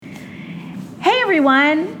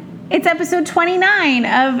everyone. It's episode 29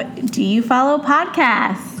 of Do You Follow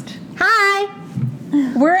Podcast. Hi.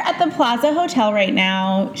 We're at the Plaza Hotel right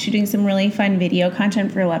now shooting some really fun video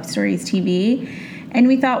content for Love Stories TV. And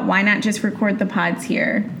we thought, why not just record the pods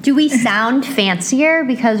here? Do we sound fancier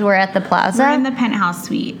because we're at the Plaza? We're in the penthouse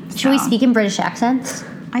suite. Should we speak in British accents?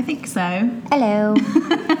 I think so. Hello.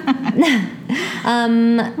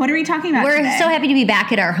 What are we talking about We're today? so happy to be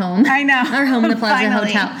back at our home. I know. Our home, the Plaza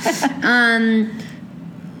Finally. Hotel.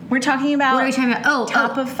 We're talking about What are we talking about?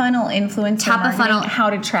 top of funnel influencer Top of marketing, funnel. how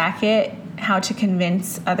to track it, how to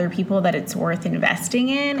convince other people that it's worth investing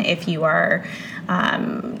in if you are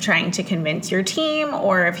trying to convince your team,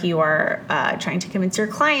 or if you are trying to convince your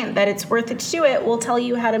client that it's worth it to do it. We'll tell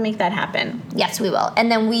you how to make that happen. Yes, we will.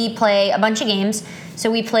 And then we play a bunch of games.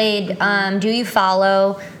 So we played Do You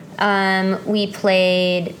Follow? We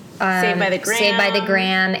played Saved by the Gram. Saved by the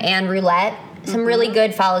Gram and Roulette. Some really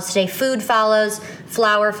good follows today. Food follows,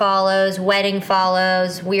 flower follows, wedding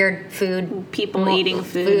follows, weird food. People eating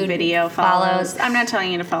food video follows. follows. I'm not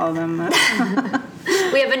telling you to follow them.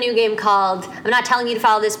 We have a new game called, I'm not telling you to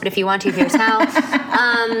follow this, but if you want to, here's how.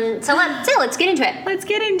 So let's get into it. Let's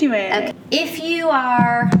get into it. Okay. If you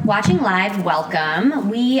are watching live, welcome.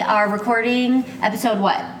 We are recording episode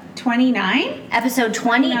what? 29? Episode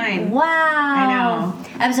 29. Wow. I know.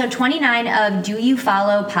 Episode 29 of Do You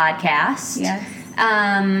Follow Podcast. Yes.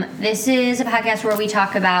 This is a podcast where we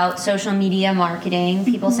talk about social media marketing.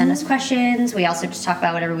 People send us questions. We also just talk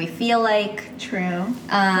about whatever we feel like. True.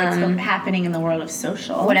 What's happening in the world of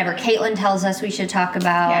social. Whatever Caitlin tells us we should talk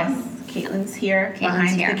about. Yes. Caitlin's here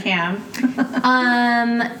behind here. the cam.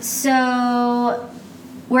 So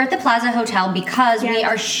we're at the Plaza Hotel because we Yes.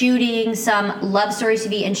 are shooting some Love Stories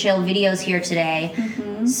TV and Chill videos here today.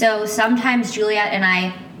 So sometimes Juliet and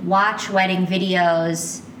I watch wedding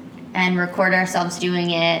videos and record ourselves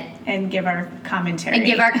doing it And give our commentary.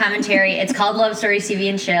 It's called Love Stories TV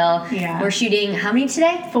and Chill. Yeah. We're shooting how many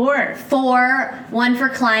today? 4. 4. One for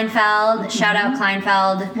Kleinfeld. Shout out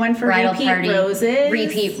Kleinfeld. One for Bridal Repeat Party. Roses.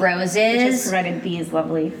 Repeat Which Roses. has provided these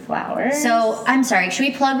lovely flowers. So, I'm sorry, should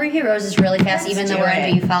we plug Repeat Roses really fast, Let's even though do we're on it.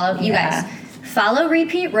 Do You Follow? You Yeah. guys, follow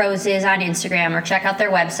Repeat Roses on Instagram or check out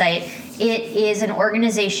their website. It is an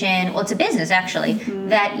organization, well, it's a business actually,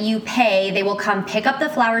 that you pay. They will come pick up the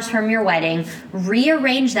flowers from your wedding,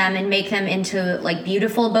 rearrange them, and make them into like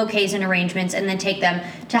beautiful bouquets and arrangements, and then take them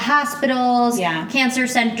to hospitals, Yeah. cancer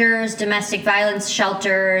centers, domestic violence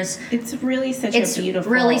shelters. it's really such It's a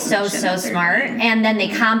beautiful really mission so that they're smart. doing. And then they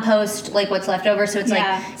compost like what's left over, so it's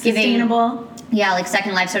Yeah, like giving sustainable. Yeah, like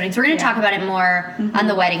Second Life Starting. So we're going to Yeah. talk about it more on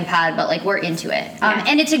the wedding pod, but like we're into it. Yeah.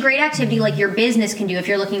 And it's a great activity like your business can do. If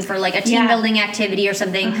you're looking for like a team Yeah. building activity or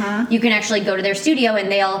something, you can actually go to their studio and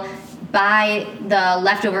they'll buy the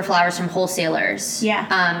leftover flowers from wholesalers. Yeah.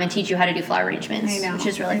 And teach you how to do flower arrangements, I know. which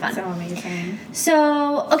is really fun. It's so amazing.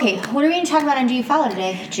 So, okay, what are we going to talk about on Do You Follow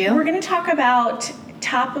today, Ju? We're going to talk about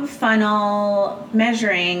top of funnel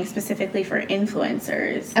measuring specifically for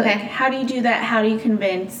influencers. Okay. Like, how do you do that? How do you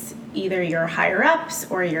convince either your higher ups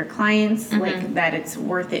or your clients like that it's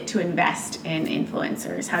worth it to invest in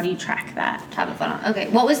influencers? How do you track that? Top of funnel. Okay,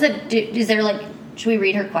 what was is there like, should we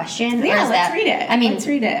read her question? Or Yeah, is let's that, read it. I mean, let's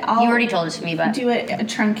read it. you already told it to me, but. Do a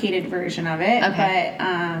truncated version of it. Okay.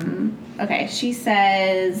 But okay, she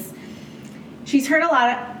says she's heard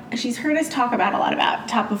us talk about a lot about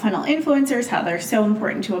top of funnel influencers, how they're so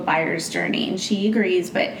important to a buyer's journey, and she agrees,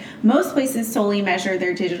 but most places solely measure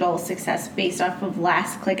their digital success based off of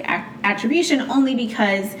last click attribution only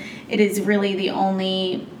because it is really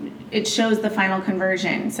it shows the final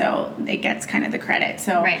conversion, so it gets kind of the credit.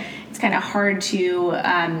 So Right. it's kind of hard to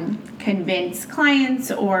convince clients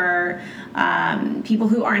or people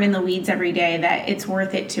who aren't in the weeds every day that it's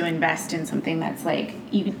worth it to invest in something that's like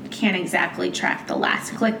you can't exactly track the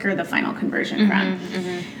last click or the final conversion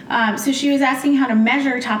from. So she was asking how to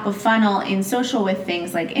measure top of funnel in social with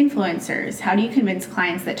things like influencers. How do you convince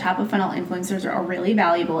clients that top of funnel influencers are really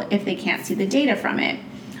valuable if they can't see the data from it?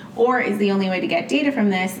 Or is the only way to get data from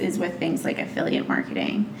this is with things like affiliate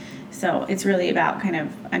marketing? So it's really about kind of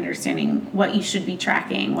understanding what you should be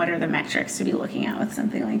tracking, what are the metrics to be looking at with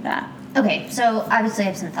something like that. Okay, so obviously I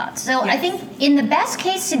have some thoughts. So I Yes. think in the best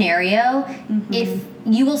case scenario, if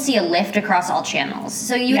you will see a lift across all channels.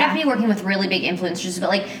 So you would Yeah. have to be working with really big influencers, but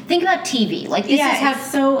like think about TV. Like this Yeah, is how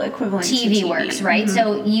it's so equivalent to TV works, right?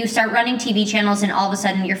 So you start running TV channels, and all of a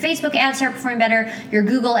sudden your Facebook ads start performing better, your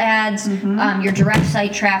Google ads, your direct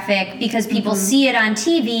site traffic, because people see it on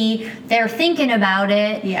TV, they're thinking about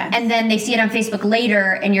it, Yes. and then they see it on Facebook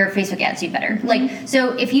later, and your Facebook ads do better. Like, so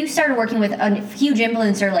if you started working with a huge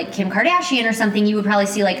influencer like Kim Kardashian, Kardashian or something, you would probably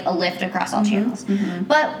see like a lift across all channels.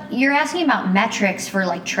 But you're asking about metrics for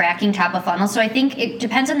like tracking top of funnel. So I think it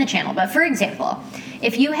depends on the channel. But for example,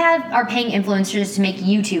 if you are paying influencers to make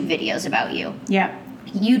YouTube videos about you. Yeah.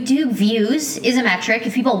 YouTube views is a metric.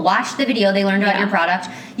 If people watch the video, they learned about your product.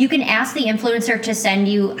 You can ask the influencer to send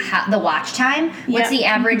you the watch time. What's the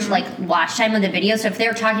average like watch time of the video? So if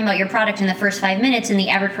they're talking about your product in the first 5 minutes and the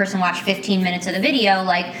average person watched 15 minutes of the video,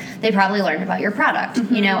 like they probably learned about your product.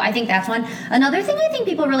 You know, I think that's one. Another thing I think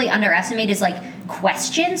people really underestimate is like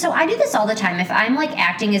questions. So I do this all the time. If I'm like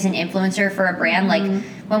acting as an influencer for a brand, like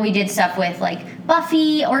when we did stuff with like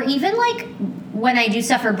Buffy, or even like when I do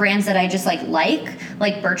stuff for brands that I just like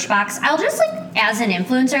Birchbox, I'll just like as an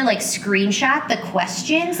influencer like screenshot the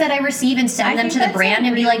questions that I receive and send them to the brand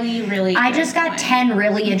and be like, really I just got 10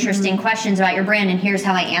 really interesting questions about your brand and here's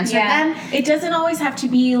how I answered them. It doesn't always have to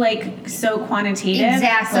be like so quantitative.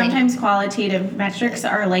 Exactly. Sometimes qualitative metrics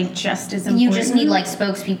are like just as important. You just need like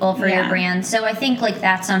spokespeople for your brand. So I think like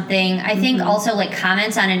that's something. I think also like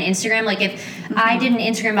comments on an Instagram, like if I did an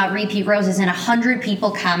Instagram about Repeat Roses and 100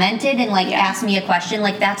 people commented and like asked me a question,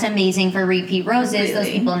 like that's amazing for Repeat Roses. Completely. Those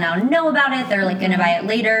people now know about it. They're like going to buy it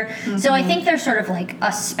later. So I think there's sort of like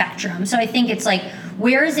a spectrum. So I think it's like,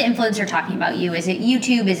 where is the influencer talking about you? Is it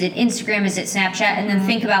YouTube? Is it Instagram? Is it Snapchat? And then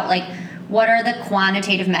think about like, what are the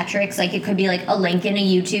quantitative metrics? Like it could be like a link in a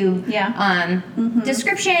YouTube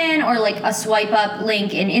description, or like a swipe up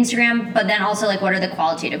link in Instagram. But then also like, what are the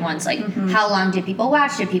qualitative ones? Like how long did people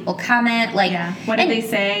watch? Did people comment? Like what did they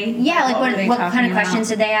say? Yeah, like what kind of about? questions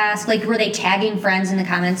did they ask? Like were they tagging friends in the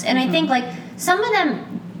comments? And I think like some of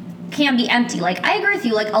them can be empty. Like I agree with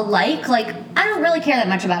you, like a like I don't really care that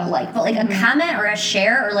much about a like, but like a comment or a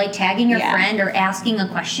share or like tagging your friend or asking a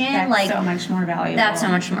question, that's like so much more valuable. That's so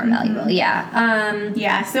much more valuable.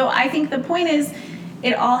 So I think the point is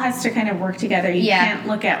it all has to kind of work together. You can't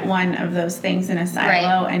look at one of those things in a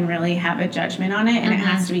silo and really have a judgment on it, and it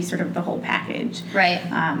has to be sort of the whole package. Right.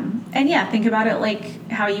 And think about it like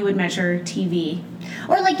how you would measure TV.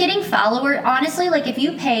 Or like getting followers. Honestly, like if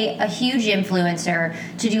you pay a huge influencer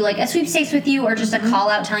to do like a sweepstakes with you or just a call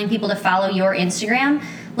out telling people to follow your Instagram,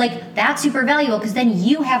 like that's super valuable because then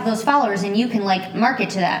you have those followers and you can like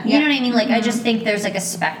market to them. You know what I mean? Like I just think there's like a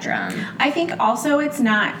spectrum. I think also it's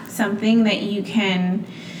not something that you can,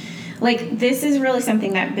 like this is really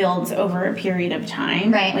something that builds over a period of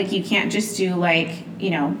time. Right. Like you can't just do like,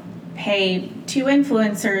 pay 2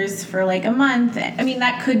 influencers for like a month. I mean,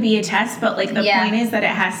 that could be a test, but like the point is that it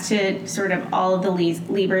has to sort of, all of the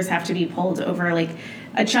levers have to be pulled over like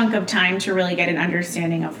a chunk of time to really get an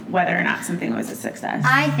understanding of whether or not something was a success.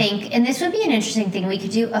 I think, and this would be an interesting thing we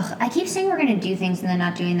could do. I keep saying we're going to do things and then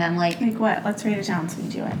not doing them. Like what? Let's write it down so we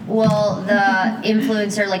do it. Well, the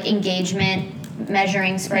influencer like engagement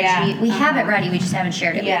measuring spreadsheet. We have it ready. We just haven't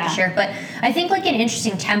shared it. We have to share it. But I think like an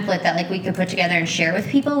interesting template that like we could put together and share with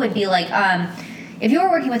people would be like, if you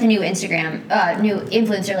were working with a new new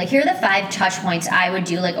influencer, like here are the 5 touch points I would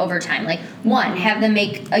do like over time. Like 1, have them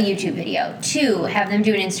make a YouTube video. 2, have them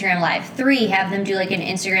do an Instagram live. 3, have them do like an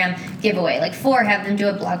Instagram giveaway. Like 4, have them do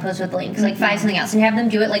a blog post with links. Like 5, something else, and have them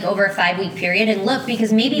do it like over a 5-week period. And look,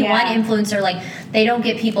 because maybe one influencer, like they don't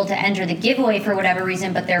get people to enter the giveaway for whatever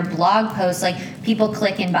reason, but their blog posts, like people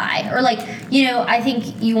click and buy. Or like, I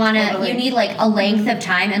think you need like a length of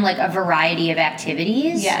time and like a variety of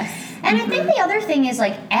activities. Yes. And I think the other thing is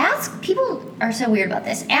like people are so weird about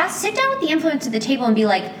this. Sit down with the influencer at the table and be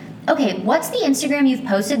like, okay, what's the Instagram you've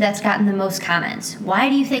posted that's gotten the most comments? Why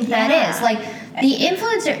do you think that is? Like the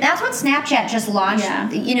influencer, that's what Snapchat just launched.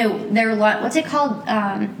 What's it called?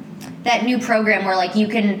 That new program where like you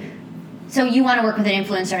can, so you want to work with an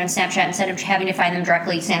influencer on Snapchat instead of having to find them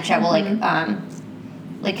directly. Snapchat will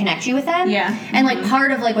like connect you with them. Yeah. And like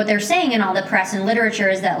part of like what they're saying in all the press and literature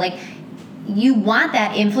is that like you want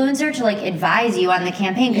that influencer to like advise you on the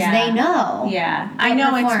campaign because they know. Yeah, I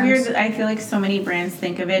know it's weird. I feel like so many brands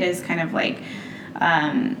think of it as kind of like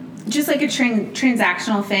just like a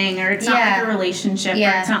transactional thing, or it's not like a relationship,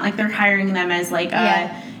 or it's not like they're hiring them as like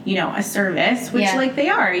a service, which like they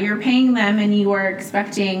are. You're paying them and you are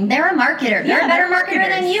expecting. They're a marketer. They're a better marketer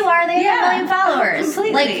than you are. They have 1 million followers.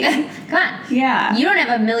 Completely. Like, come on. Yeah. You don't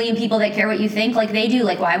have 1 million people that care what you think like they do.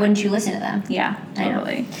 Like, why wouldn't you listen to them? Yeah,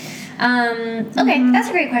 totally. Okay, that's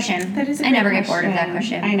a great question. That is a I great never question. get bored of that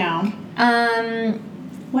question. I know.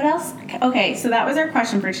 What else? Okay, so that was our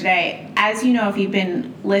question for today. As you know, if you've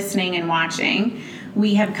been listening and watching,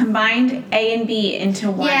 we have combined A and B into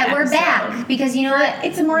one Yeah, we're episode. back because you know what?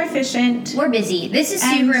 It's a more efficient. We're busy. This is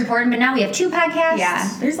super important, but now we have 2 podcasts. Yeah,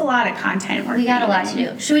 there's a lot of content. We got a lot to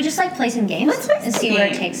do. Should we just like play some games? Let's play and some see where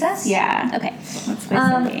it games. takes us? Yeah. Okay. Let's play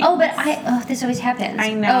some games. This always happens.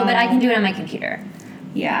 I know. Oh, but I can do it on my computer.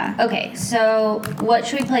 Yeah. Okay, so what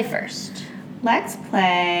should we play first? Let's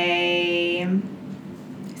play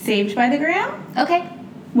Saved by the Gram, Okay.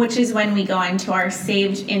 which is when we go into our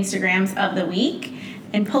saved Instagrams of the week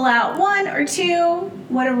and pull out 1 or 2,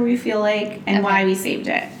 whatever we feel like, and Okay. why we saved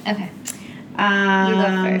it. Okay. You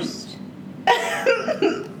go first.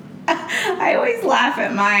 I always laugh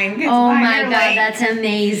at mine. 'Cause Oh mine my are god, like- that's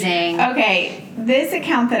amazing. Okay, this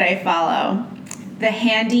account that I follow, the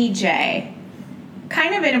Handy J,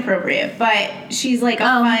 kind of inappropriate, but she's like a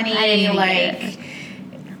funny, I didn't even like, get it.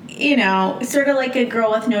 you know, sort of like a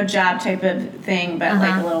girl with no job type of thing, but like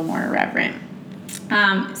Uh-huh. a little more irreverent.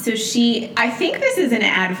 So I think this is an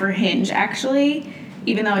ad for Hinge actually,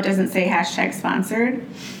 even though it doesn't say # sponsored.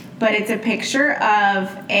 But it's a picture of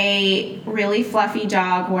a really fluffy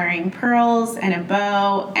dog wearing pearls and a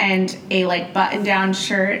bow and a like button-down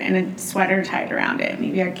shirt and a sweater tied around it.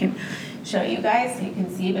 Maybe I can show you guys so you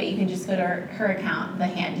can see, but you can just go to her account, the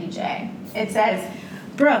Handy J. It says,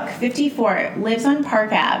 Brooke, 54, lives on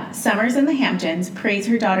Park Ave, summers in the Hamptons, prays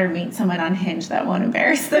her daughter meet someone on Hinge that won't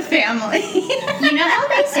embarrass the family. You know how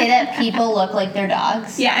they say that people look like their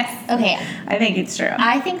dogs? Yes. Okay. I think it's true.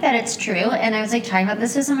 I think that it's true, and I was like talking about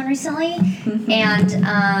this with someone recently, Mm-hmm.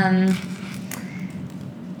 and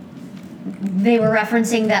they were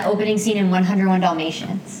referencing that opening scene in 101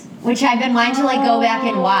 Dalmatians, which I've been wanting to like go back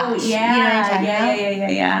and watch. Yeah, You know what I'm talking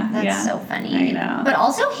about? yeah. That's yeah. so funny. I know. But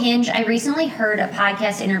also Hinge, I recently heard a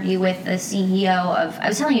podcast interview with the CEO of, I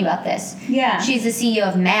was telling you about this. Yeah. She's the CEO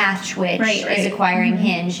of Match, which Right. is acquiring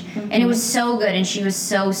Hinge. And it was so good, and she was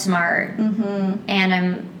so smart. Mm-hmm.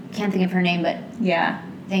 And can't think of her name, but Yeah.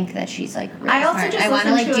 think that she's like really I also smart. just I want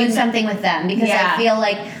to listened like to do an- something with them because Yeah. I feel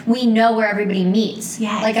like we know where everybody meets.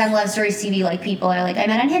 Yes. Like on Love Stories TV, like people are like, I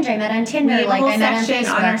met on Hinge, I met on We Tinder, have a like whole I met on section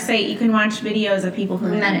Facebook. on our site. You can watch videos of people who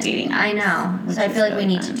are Met- dating. I know. Which So I is feel like really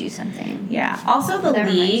we need fun. to do something. Yeah. Also, The That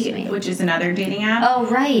reminds League, me. which is another dating app. Oh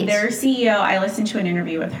right. Their CEO, I listened to an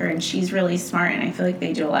interview with her, and she's really smart, and I feel like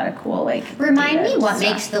they do a lot of cool, like. Remind data me what stuff.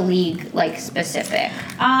 makes the League like specific.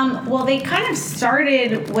 Well, they kind of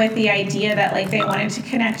started with the idea that like they wanted to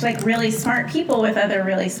connect like really smart people with other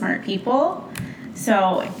really smart people.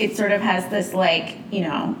 So it sort of has this like, you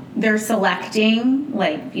know, they're selecting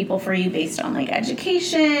like people for you based on like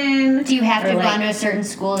education. Do you have to or, have like, gone to a certain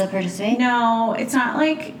school to participate? No, it's not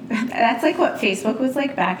like that's like what Facebook was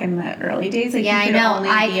like back in the early days. Like Yeah, you I could know. only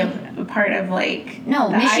I be a part of like No,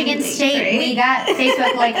 the Michigan Ivy League, State, right? we got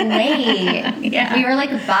Facebook like late. Yeah. We were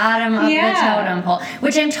like bottom of Yeah. the totem pole,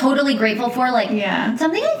 which I'm totally grateful for. Like, Yeah.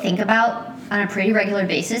 something I think about on a pretty regular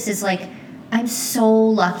basis is like, I'm so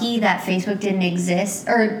lucky that Facebook didn't exist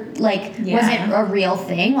or like Yeah. wasn't a real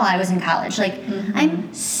thing while I was in college. Like,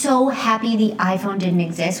 I'm so happy the iPhone didn't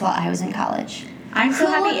exist while I was in college. I'm so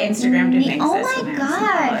happy Instagram didn't exist. Oh when my I was in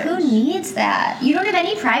god, who college. needs that? You don't have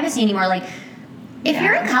any privacy anymore. Like, if Yeah.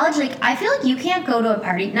 you're in college, like, I feel like you can't go to a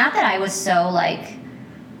party. Not that I was so, like,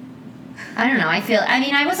 I don't know. I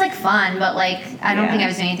mean, I was, like, fun, but, like, I don't Yeah. think I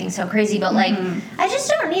was doing anything so crazy. But, like, I just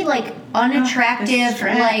don't need, like, unattractive,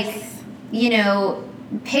 stress. like, you know,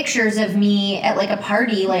 pictures of me at, like, a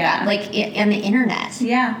party, like, Yeah. on the internet.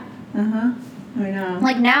 Yeah. I know.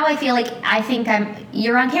 Like now I feel like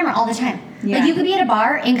you're on camera all the time. Yeah. Like you could be at a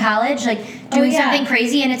bar in college, like doing yeah. something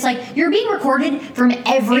crazy, and it's like you're being recorded from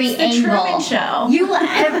every It's the angle. Truman Show. You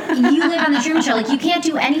live on the Truman Show. Like you can't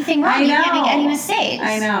do anything wrong. I You can't know. make any mistakes.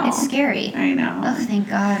 I know. It's scary. I know. Oh, thank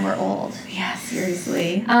God we're old. Yeah,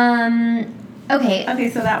 seriously. Okay. Okay,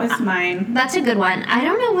 so that was mine. That's a good one. I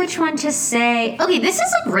don't know which one to say. Okay, this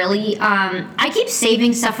is like really. I keep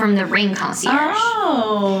saving stuff from the Ring Concierge.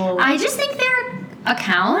 Oh. I just think their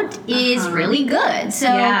account is really good. So,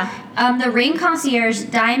 Yeah. the Ring Concierge,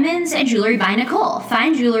 diamonds and jewelry by Nicole.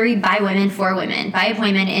 Fine jewelry by women for women. By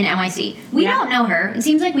appointment in NYC. We Yeah. don't know her. It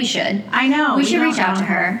seems like we should. I know. We should don't reach out know to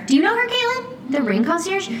her. Do you know her, Caitlin? The Ring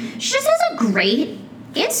Concierge? She just has a great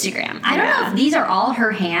Instagram. I don't know Yeah. if these are all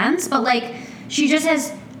her hands, but like, she just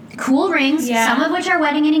has cool rings, Yeah. some of which are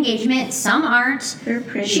wedding and engagement, some aren't. They're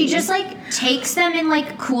pretty. She just like takes them in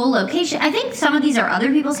like cool location. I think some of these are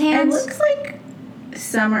other people's It hands. looks like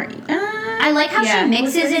summer. I like how yeah, she it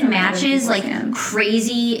looks mixes like and some other matches people's like hands.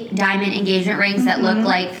 crazy diamond engagement rings that look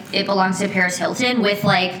like it belongs to Paris Hilton with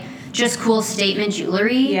like just cool statement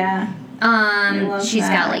jewelry. Yeah. I love She's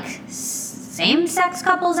that. got like same-sex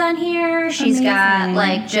couples on here. She's got Amazing.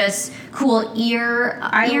 like just cool earrings.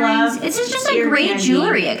 love It's just a ear great candy.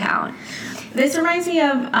 jewelry account. This reminds me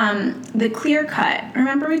of the Clear Cut.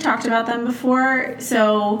 Remember we talked about them before?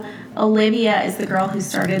 So Olivia is the girl who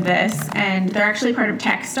started this, and they're actually part of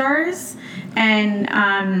Techstars. And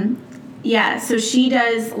so she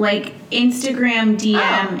does like Instagram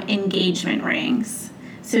DM engagement rings.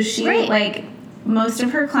 So she Great. like most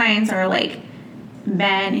of her clients are like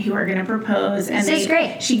men who are going to propose, and This is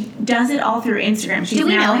great. She does it all through Instagram. She's Do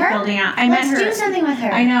we now know like her? building out. Let's met her. do something with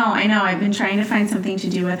her. I know. I've been trying to find something to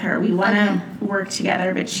do with her. We want to work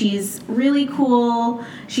together, but she's really cool.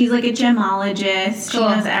 She's like a gemologist. Cool.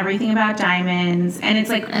 She knows everything about diamonds, and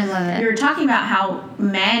it's like I love it. we were talking about how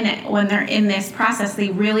men, when they're in this process, they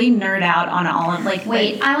really nerd out on all of like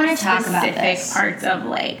Wait, the I wanna talk about specific this. parts of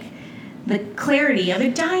like the clarity of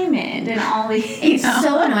a diamond and all these. It's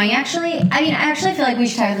so annoying, actually. I mean, I actually feel like we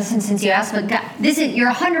should talk about this since you asked, but God,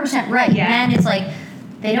 you're 100% right. Yeah. Men, it's like,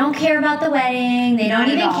 they don't care about the wedding. They Not don't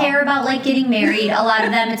at even all. care about, like, getting married. A lot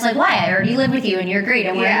of them, it's like, why? I already live with you, and you're great,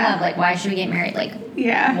 and we're in Yeah. love. Like, why should we get married? Like,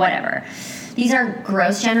 Yeah. whatever. These are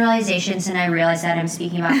gross generalizations, and I realize that I'm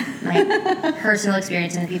speaking about my personal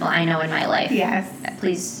experience and the people I know in my life. Yes.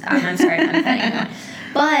 Please, I'm sorry if I'm offending anyone.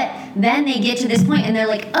 But then they get to this point and they're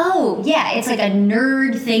like, oh, yeah, it's like a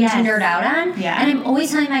nerd thing Yes. to nerd out on. Yeah. And I'm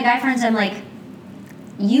always telling my guy friends, I'm like,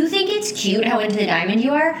 you think it's cute how into the diamond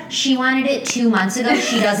you are? She wanted it 2 months ago.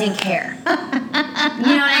 She doesn't care. You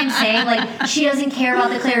know what I'm saying? Like, she doesn't care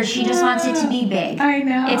about the clear. She just wants it to be big. I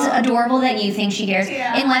know. It's adorable that you think she cares.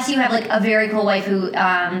 Yeah. Unless you have, like, a very cool wife who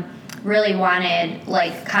really wanted,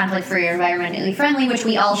 like, conflict-free or environmentally friendly, which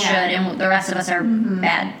we all Yeah. should, and the rest of us are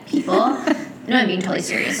bad people. No, I'm being totally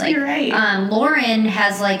serious. Like, You're right. Lauren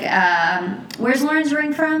has, like, where's Lauren's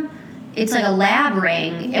ring from? It's like a lab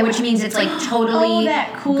ring, which means it's like totally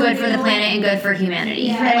that cool good for the new- planet and good for humanity.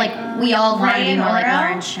 Yeah. And like we all want to be Ryan more like Oro?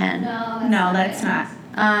 Lauren Chen. No, that's not.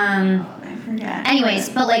 I forget. Anyways,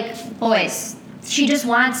 but like boys, she just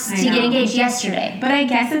wants I to get know. engaged yesterday. But I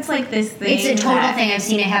guess it's like this thing. It's a total that- thing. I've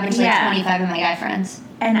seen it happen to like Yeah. 25 of my guy friends.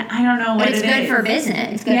 And I don't know what But it's it good is. for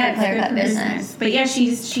business. It's good Yeah, for it's clear good cut for business. But yeah,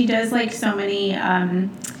 she does like so many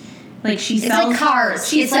like she It's sells like cars.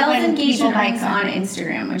 She It's like sells when people engagement buy rings cars. on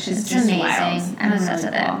Instagram, which is It's just amazing. wild. I'm It's obsessed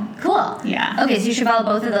with really it. cool. Cool. Yeah. Okay, so you should follow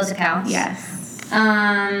both of those accounts. Yes.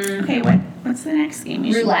 Okay, Okay, what's the next game?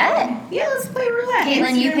 You should roulette? play? Yeah, let's play roulette.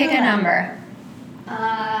 Caitlin, you Instagram pick a roulette. number.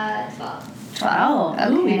 12.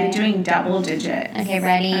 12. Ooh, we've been Okay. doing double digits. Okay,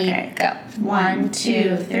 ready, Okay. go. 1,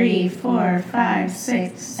 2, 3, 4, 5,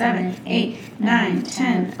 6, 7, 8, 9,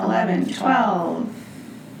 10, 11, 12.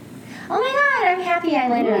 Oh my god, I'm happy I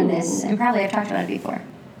landed on this. And probably I've talked about it before.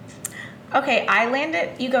 Okay, I landed.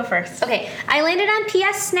 You go first. Okay, I landed on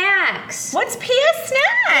PS Snacks. What's PS PS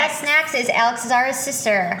Snacks? Snacks is Alex Zara's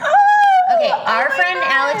sister. Oh! Okay, oh our my friend God.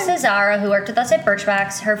 Alex Zara, who worked with us at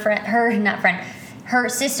Birchbox, her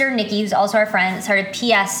sister Nikki, who's also our friend, started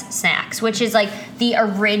PS Snacks, which is like the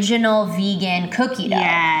original vegan cookie dough.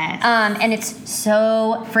 Yes. And it's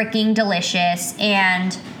so freaking delicious,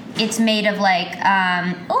 and it's made of like,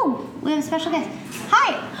 oh, we have a special guest.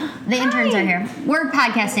 Hi, the interns are here. We're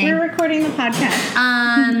podcasting. We're recording the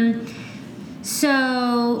podcast.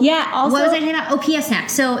 So Yeah, also- what was I talking about? Oh, PS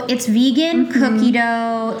Snacks. So it's vegan cookie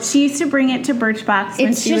dough. She used to bring it to Birchbox when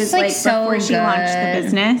It's she just, was like, like so before she launched the good.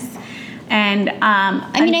 business. And I mean,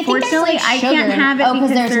 I think there's unfortunately, like I sugar can't in have it Oh,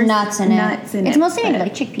 because there's nuts in it. Nuts in it's it, mostly made but- of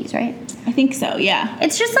like chickpeas, right? I think so. Yeah,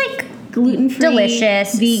 It's just like gluten-free,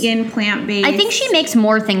 delicious, vegan, plant-based. I think she makes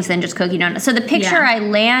more things than just cookie donuts. So the picture Yeah. I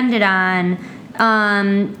landed on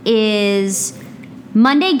is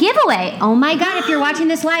Monday giveaway. Oh my god, if you're watching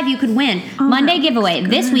this live, you could win. Monday that giveaway.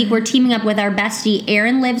 This week we're teaming up with our bestie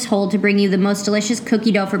Erin Lives Whole to bring you the most delicious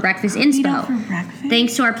cookie dough for breakfast inspo. for breakfast?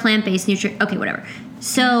 Thanks to our plant-based nutrition. Okay, whatever.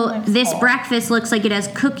 So Lives this Whole. breakfast looks like it has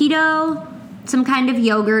cookie dough, some kind of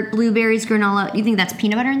yogurt, blueberries, granola. You think that's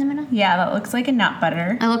peanut butter in the middle? Yeah, that looks like a nut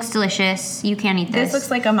butter. It looks delicious. You can't eat this. This looks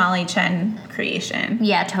like a Molly Chen creation.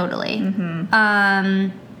 Yeah, totally.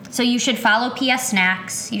 So you should follow PS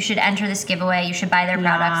Snacks. You should enter this giveaway. You should buy their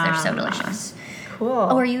products. They're so delicious. Cool.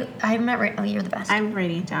 Oh, are you? I'm not right. Oh, you're the best. I'm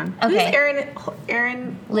writing it down. Okay. Who's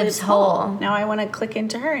Erin Lives Whole. Now I want to click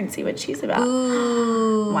into her and see what she's about.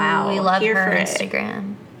 Ooh. Wow, We love here her for it.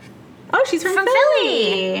 Instagram. Oh, she's from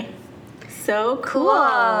Philly. So cool.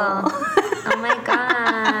 Oh my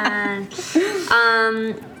god.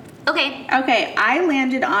 Okay. Okay, I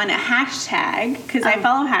landed on a hashtag because I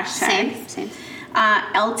follow hashtags. Same.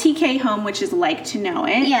 LTK Home, which is Like to Know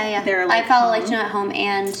It. Yeah. They're I follow home. Like to Know It Home,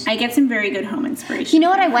 and I get some very good home inspiration. you know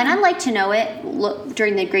what? I went on Like to Know It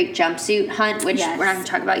during the Great Jumpsuit Hunt, which Yes. we're not going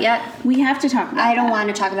to talk about yet. We have to talk about I don't that. want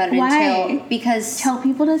to talk about it Why? because Tell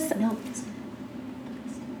people to... no.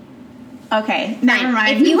 Okay, never Fine.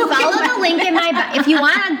 mind. If you follow the link in my bio, if you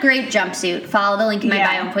want a great jumpsuit, follow the link in my Yeah.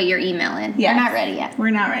 bio and put your email in. Yes. We're not ready yet. We're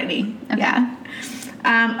not ready. Okay. Yeah.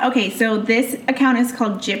 Okay, so this account is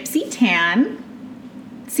called Gypsy Tan.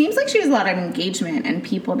 Seems like she has a lot of engagement and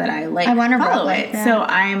people that I like I want to follow like it. that. So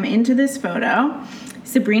I'm into this photo.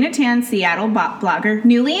 Sabrina Tan, Seattle blogger,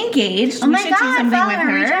 newly engaged. Oh We my should do God, something follow with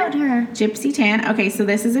her, reach out to her. Gypsy Tan. Okay, so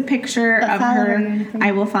this is a picture But of follow her. her.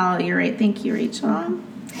 I will follow you, right? Thank you, Rachel.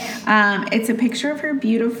 It's a picture of her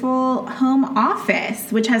beautiful home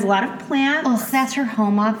office, which has a lot of plants. Oh, that's her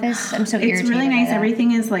home office. I'm so irritated. It's really by nice. that.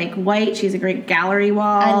 Everything is like white. She has a great gallery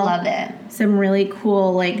wall. I love it. Some really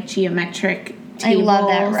cool like geometric I table love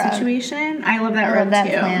that rug. situation. I love that I rug love that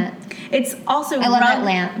too. plant. It's also I love that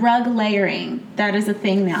lamp. rug layering. That is a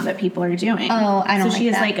thing now that people are doing. Oh, I don't so she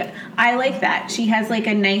like has that. I like that. She has like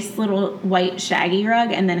a nice little white shaggy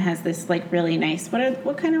rug, and then has this like really nice.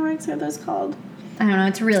 What kind of rugs are those called? I don't know.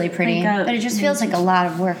 It's really pretty, Like a- but it just feels like a lot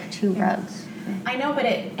of work. 2 rugs. I know, but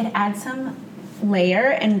it adds some layer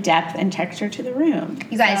and depth and texture to the room.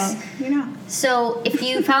 You guys- So, you know. So if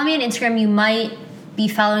you follow me on Instagram, you might be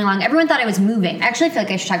following along. Everyone thought I was moving. Actually, I feel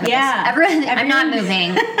like I should talk about Yeah. this. I'm not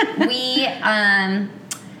Everyone- moving. We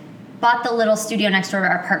bought the little studio next door to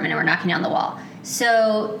our apartment, and we're knocking down the wall.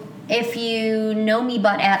 So if you know me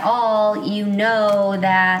but at all, you know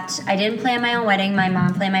that I didn't plan my own wedding. My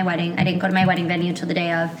mom planned my wedding. I didn't go to my wedding venue until the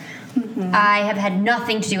day of. I have had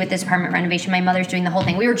nothing to do with this apartment renovation. My mother's doing the whole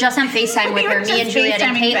thing. We were just on FaceTime with We were her, me just and Juliet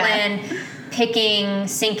and FaceTiming Caitlin, picking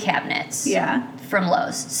sink cabinets Yeah. from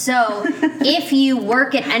Lowe's. So if you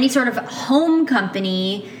work at any sort of home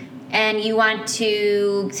company and you want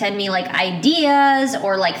to send me like ideas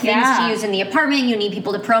or like things Yeah. to use in the apartment, you need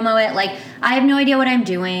people to promo it. Like, I have no idea what I'm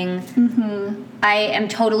doing. I am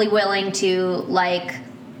totally willing to like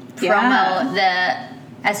promo the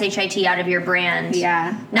SHIT out of your brand.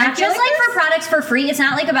 Yeah. I Not feel just like for products for free. It's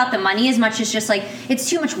not like about the money as much as just like it's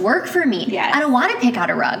too much work for me. Yes. I don't want to pick out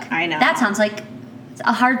a rug. I know. That sounds like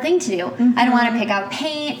a hard thing to do. I don't want to pick out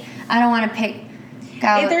paint. I don't want to pick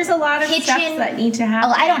out There's a lot of kitchen. steps that need to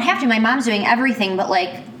happen. Oh, I don't have to. My mom's doing everything, but like,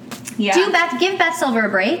 Yeah. give Beth Silver a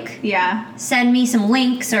break. Yeah. Send me some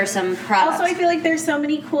links or some products. Also, I feel like there's so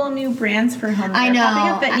many cool new brands for home. I that are know.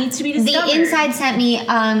 popping up that needs to be discovered. The Inside sent me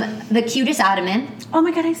the cutest ottoman. Oh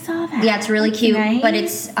my god, I saw that. Yeah, it's really That's cute, nice. but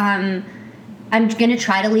it's I'm gonna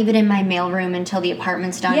try to leave it in my mailroom until the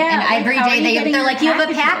apartment's done. Yeah, and like, every how are day you getting they're your like, "You have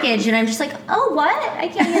a packages?" package," and I'm just like, "Oh, what? I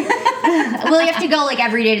can't." Well, you have to go like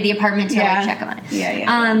every day to the apartment to Yeah. like check on it.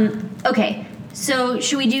 Yeah. Okay, so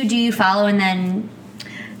should we do you follow and then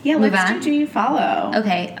Yeah, move let's on? do you follow?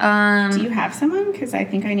 Okay. Do you have someone? Because I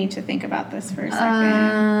think I need to think about this for a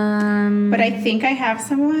second. But I think I have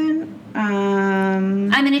someone. I'm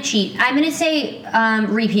gonna cheat. I'm gonna say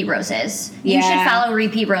Repeat Roses. You Yeah. should follow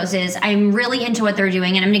Repeat Roses. I'm really into what they're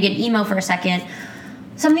doing, and I'm gonna get emo for a second.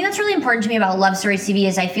 Something that's really important to me about Love Stories TV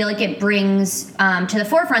is I feel like it brings to the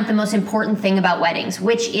forefront the most important thing about weddings,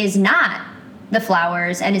 which is not the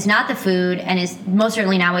flowers and is not the food and is most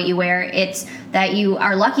certainly not what you wear. It's that you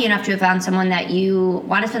are lucky enough to have found someone that you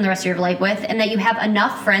want to spend the rest of your life with, and that you have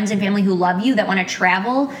enough friends and family who love you that want to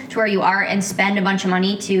travel to where you are and spend a bunch of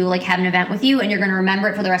money to like have an event with you, and you're going to remember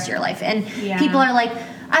it for the rest of your life. And Yeah. people are like,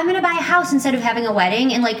 I'm going to buy a house instead of having a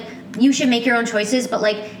wedding, and like you should make your own choices, but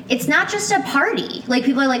like it's not just a party. Like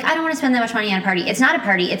people are like, I don't want to spend that much money on a party. It's not a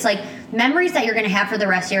party. It's like memories that you're going to have for the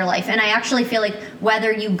rest of your life. And I actually feel like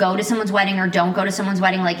whether you go to someone's wedding or don't go to someone's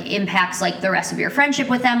wedding like impacts like the rest of your friendship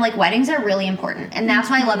with them. Like weddings are really important, and that's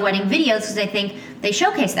why I love wedding videos, because I think they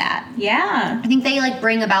showcase that. Yeah. I think they like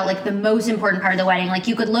bring about like the most important part of the wedding. Like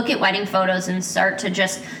you could look at wedding photos and start to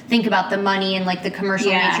just think about the money and like the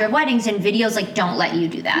commercial Yeah. nature of weddings, and videos like don't let you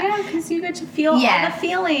do that. Yeah, because you get to feel Yeah. all the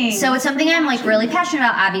feelings. So it's something I'm like really passionate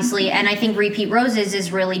about, obviously, and I think Repeat Roses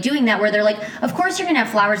is really doing that, where they're like, of course you're gonna have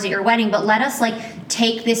flowers at your wedding, but let us like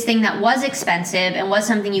take this thing that was expensive and was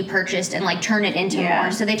something you purchased and like turn it into Yeah.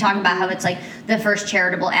 more. So they talk about how it's like the first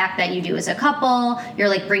charitable act that you do as a couple. You're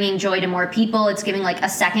like bringing joy to more people. It's giving like a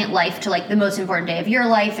second life to like the most important day of your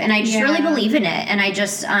life, and I just Yeah. really believe in it. And I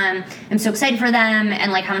just am so excited for them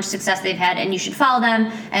and like how much success they've had. And you should follow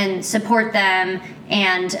them and support them.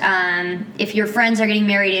 And if your friends are getting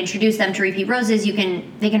married, introduce them to Repeat Roses.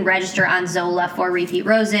 They can register on Zola for Repeat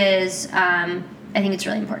Roses. I think it's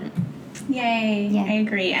really important. Yay. Yeah. I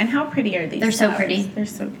agree. And how pretty are these They're so flowers? pretty. They're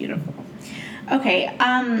so beautiful. Okay.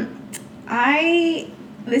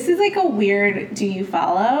 This is like a weird do you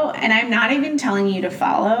follow, and I'm not even telling you to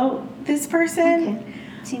follow this person.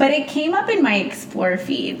 Okay. But it came up in my Explore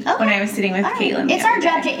feed when I was sitting with All right. Caitlin. the It's our other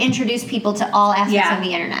job day. to introduce people to all aspects Yeah. of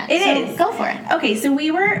the internet. It so is. Go for it. Okay, so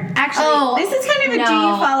we were actually. This is kind of a no, do you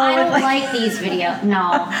follow I with don't like these videos. No.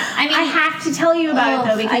 I mean, I have to tell you about it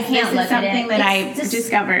though because I can't this look is at something it. that I It's just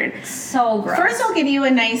discovered. so gross. First, I'll give you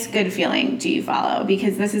a nice, good feeling. Do you follow?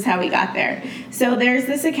 Because this is how we got there. So there's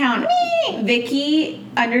this account, Vicky_Yo.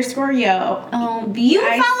 Oh, you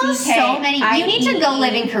follow so many. You need to go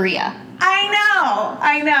live in Korea.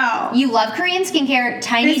 I know. You love Korean skincare.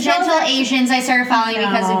 Tiny, This girl's gentle actually- Asians. I started following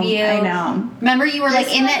because of you. I know. Remember, you were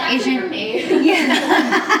like in that Asian.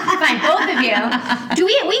 Fine, both of you. Do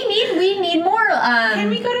we need more? Can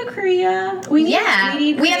we go to Korea? We have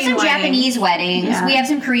need some Korean weddings. Japanese weddings. Yeah. We have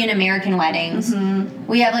some Korean American weddings. Mm-hmm.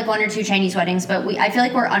 We have like 1 or 2 Chinese weddings, but I feel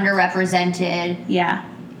like we're underrepresented Yeah.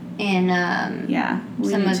 in We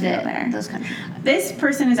some need of to go there. those countries. This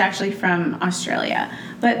person is actually from Australia,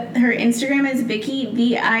 but her Instagram is Vicky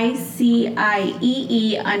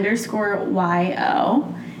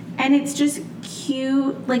VICIEE_YO, and it's just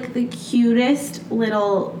cute, like the cutest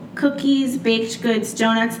little cookies, baked goods,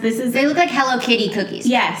 donuts. They look like Hello Kitty cookies.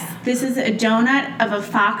 Yes, this is a donut of a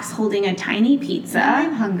fox holding a tiny pizza.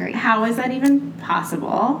 I'm hungry. How is that even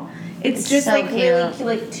possible? It's just so like cute. really cute,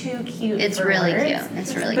 like too cute. It's for really words. cute.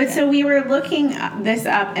 It's really But cute. so we were looking this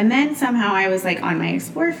up, and then somehow I was like on my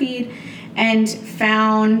Explore feed and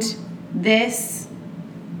found this.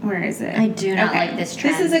 Where is it? I do not like this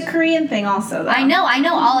trend. This is a Korean thing, also. Though. I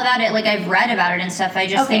know all about it. Like I've read about it and stuff. I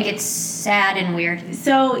just Okay. think it's sad and weird.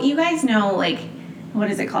 So you guys know, like, what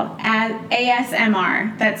is it called?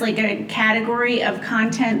 ASMR. That's like a category of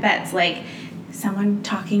content that's like someone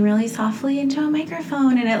talking really softly into a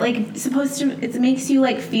microphone, and it it makes you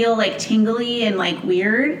like feel like tingly and like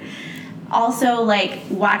weird. Also, like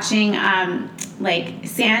watching like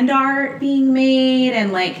sand art being made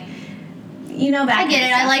and like that. I get kind it.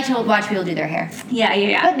 of I stuff. like to watch people do their hair, Yeah.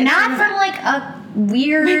 but It's not sort of from like a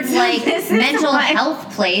weird like This is mental why-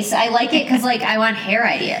 health place. I like it because like I want hair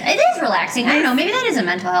ideas. It is relaxing. I don't know. Maybe that is a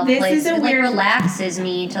mental health This place. is a It like weird- relaxes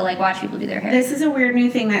me to like watch people do their hair. This is a weird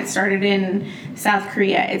new thing that started in South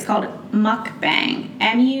Korea. It's called mukbang,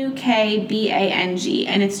 MUKBANG,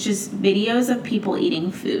 and it's just videos of people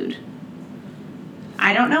eating food.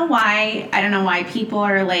 I don't know why. I don't know why people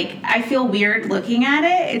are like. I feel weird looking at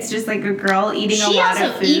it. It's just like a girl eating a She lot also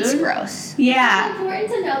of food. eats gross. Yeah. It's important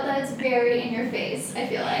to note that it's very in your face, I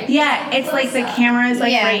feel like. Yeah, it's like the camera is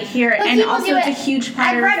like Yeah. right here, But and people also do it's a it- huge part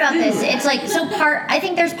I've of read about food. this. It's like I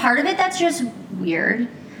think there's part of it that's just weird.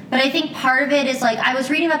 But I think part of it is like I was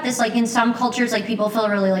reading about this like in some cultures like people feel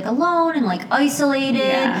really like alone and like isolated.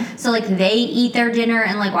 Yeah. So like they eat their dinner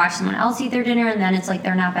and like watch someone else eat their dinner and then it's like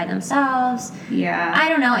they're not by themselves. Yeah. I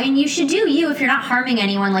don't know. And you should do you if you're not harming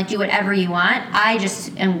anyone, like do whatever you want. I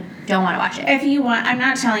just don't want to watch it. If you want, I'm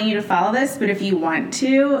not telling you to follow this, but if you want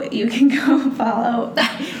to, you can go follow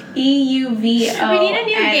EUVO. We need a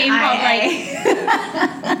new game called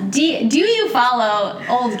like do you follow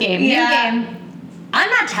old game? Yeah. New game. I'm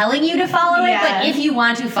not telling you to follow it, Yeah. but if you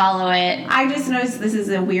want to follow it, I just noticed this is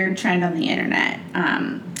a weird trend on the internet.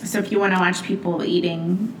 So if you want to watch people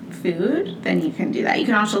eating food, then you can do that. You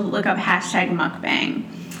can also look up #mukbang.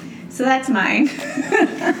 So that's mine.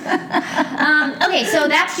 okay, so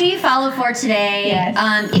that's who you follow for today.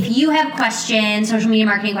 Yes. If you have questions, social media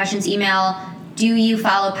marketing questions, email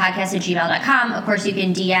doyoufollowpodcast@gmail.com. Of course, you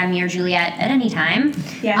can DM me or Juliet at any time.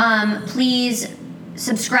 Yeah. Please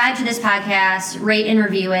subscribe to this podcast, rate and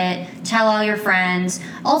review it, tell all your friends.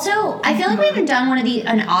 Also, I feel like we haven't done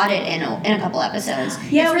an audit in a couple episodes.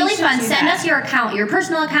 Yeah, it's we really should fun. do Send that. us your account, your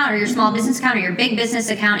personal account or your small business account or your big business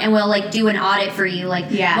account, and we'll like do an audit for you, like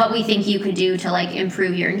Yeah. what we think you could do to like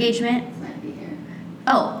improve your engagement. Might be here.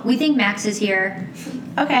 Oh, we think Max is here.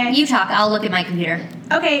 Okay. You talk, I'll look at my computer.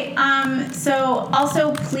 Okay, so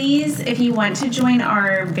also please, if you want to join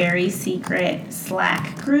our very secret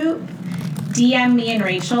Slack group, DM me and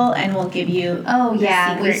Rachel and we'll give you Oh the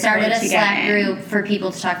yeah, we secret started code a to get Slack in. group for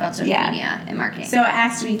people to talk about social Yeah. media and marketing. So it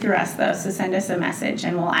has to be through us though, so send us a message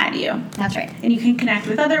and we'll add you. That's right. And you can connect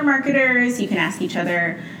with other marketers, you can ask each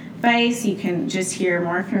other advice, you can just hear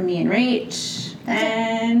more from me and Rach.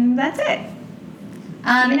 That's it.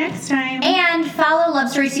 See you next time. And follow Love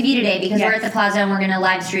Stories TV today because we're Yes. at the Plaza and we're going to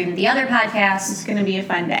live stream the other It's podcasts. going to be a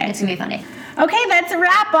fun day. It's going to be a fun day. Okay, that's a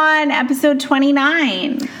wrap on episode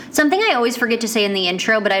 29. Something I always forget to say in the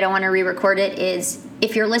intro, but I don't want to re-record it, is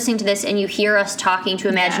if you're listening to this and you hear us talking to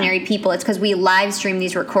imaginary people, it's because we live stream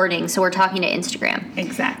these recordings, so we're talking to Instagram.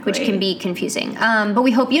 Exactly. Which can be confusing. But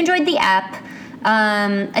we hope you enjoyed the app.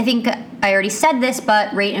 I think I already said this,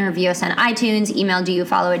 but rate and review us on iTunes. Email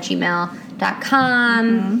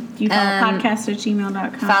doyoufollow@gmail.com. Do you follow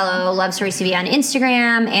podcast@gmail.com? Follow Love Story CV on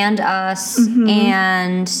Instagram and us.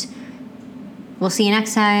 And we'll see you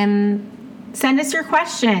next time. Send us your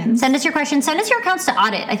questions. Send us your questions. Send us your accounts to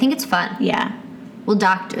audit. I think it's fun. Yeah. We'll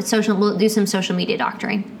do some social media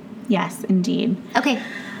doctoring. Yes, indeed. Okay.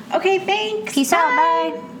 Okay, thanks. Peace out.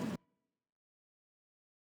 Bye.